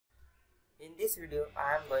In this video,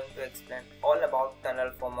 I am going to explain all about tunnel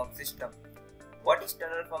formwork system. What is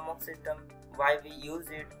tunnel formwork system, why we use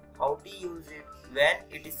it, how to use it, when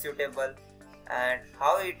it is suitable, and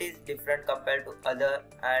how it is different compared to other,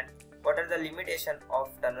 and what are the limitations of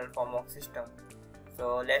tunnel formwork system.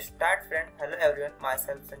 So let's start, friend. Hello everyone,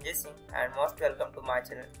 myself Sanjay Singh and most welcome to my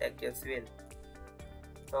channel Techio.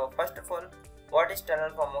 So first of all, what is tunnel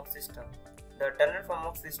formwork system? The tunnel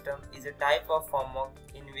formwork system is a type of formwork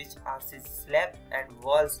in which RC slab and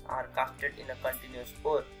walls are casted in a continuous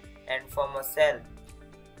core and form a cell.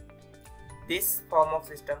 This formwork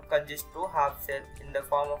system consists two half cells in the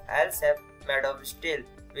form of L shape made of steel,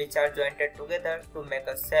 which are jointed together to make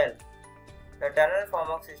a cell. The tunnel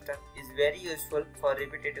formwork system is very useful for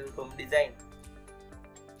repetitive room design.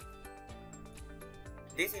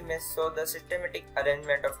 This image shows the systematic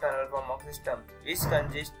arrangement of tunnel formwork system, which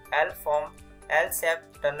consists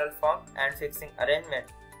L-shaped tunnel form and fixing arrangement,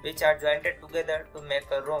 which are jointed together to make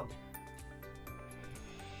a room.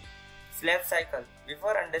 Slab cycle.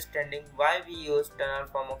 Before understanding why we use tunnel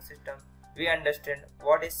formwork system, we understand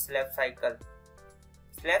what is slab cycle.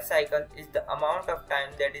 Slab cycle is the amount of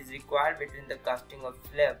time that is required between the casting of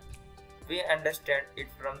slab. We understand it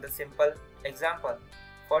from the simple example.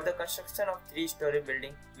 For the construction of 3-story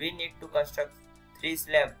building, we need to construct 3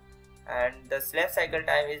 slabs, and the slab cycle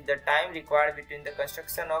time is the time required between the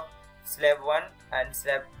construction of slab 1 and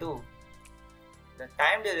slab 2. The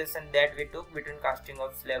time duration that we took between casting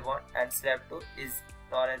of slab 1 and slab 2 is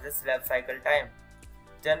known as the slab cycle time.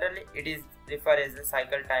 Generally, it is referred as the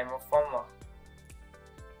cycle time of formwork.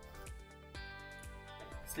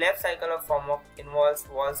 Slab cycle of formwork involves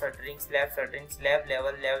wall shuttering, slab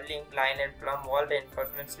level, leveling, line and plumb, wall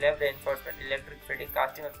reinforcement, slab reinforcement, electric fitting,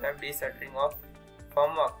 casting of slab, de-shuttering of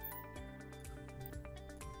formwork.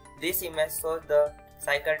 This image shows the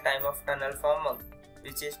cycle time of tunnel formwork,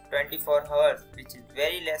 which is 24 hours, which is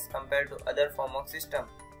very less compared to other formwork system.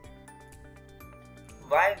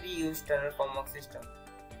 Why we use tunnel formwork system?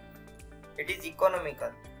 It is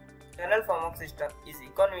economical. Tunnel formwork system is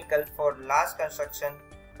economical for large construction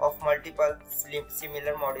of multiple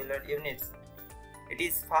similar modular units. It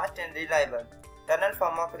is fast and reliable. Tunnel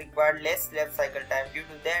formwork requires less slab cycle time. Due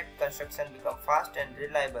to that, construction becomes fast and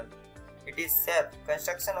reliable. It is safe.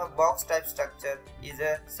 Construction of box type structure is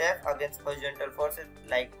safe against horizontal forces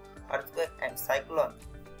like earthquake and cyclone.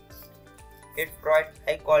 It provides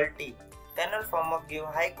high quality. Tunnel formwork give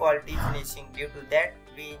high quality finishing. Due to that,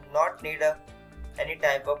 we not need any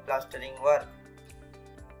type of plastering work.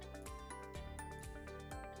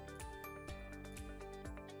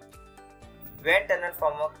 When tunnel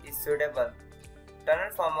formwork is suitable?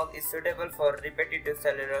 Tunnel formwork is suitable for repetitive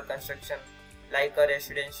cellular construction like a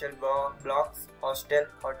residential blocks, hostel,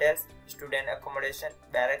 hotels, student accommodation,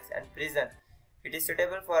 barracks and prison. It is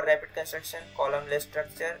suitable for rapid construction, column-less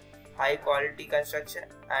structure, high quality construction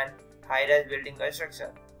and high-rise building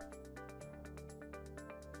construction.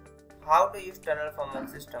 How to use tunnel formwork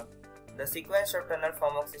system? The sequence of tunnel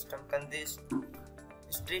formwork system consists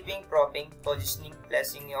stripping, propping, positioning,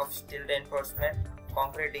 placing of steel reinforcement,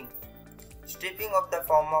 concreting, stripping of the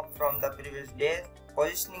formwork from the previous day,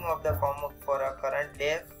 positioning of the formwork for a current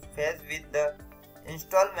day phase with the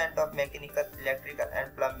installment of mechanical, electrical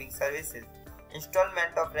and plumbing services,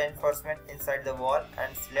 installment of reinforcement inside the wall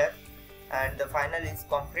and slab, and the final is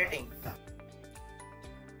concreting.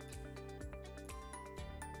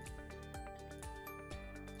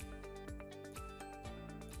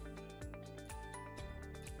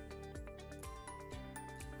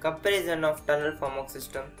 Comparison of tunnel formwork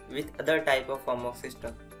system with other type of formwork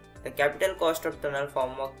system. The capital cost of tunnel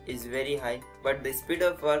formwork is very high, but the speed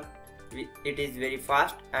of work it is very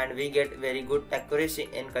fast and we get very good accuracy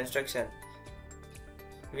in construction.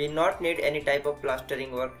 We not need any type of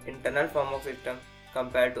plastering work in tunnel formwork system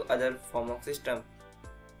compared to other formwork system.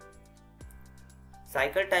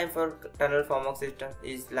 Cycle time for tunnel formwork system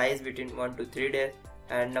lies between 1 to 3 days,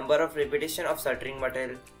 and number of repetition of shuttering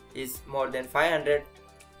material is more than 500.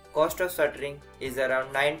 Cost of shuttering is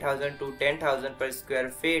around 9,000 to 10,000 per square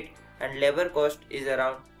feet and labor cost is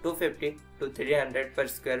around 250 to 300 per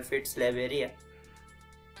square feet slab area.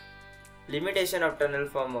 Limitation of tunnel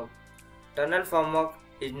formwork. Tunnel formwork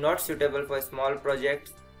is not suitable for small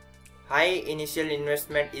projects. High initial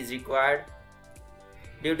investment is required.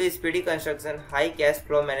 Due to speedy construction, high cash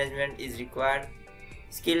flow management is required.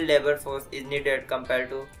 Skilled labor force is needed compared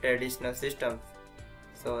to traditional systems.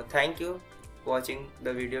 So thank you watching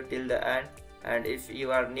the video till the end, and if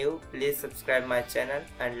you are new, please subscribe my channel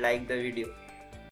and like the video.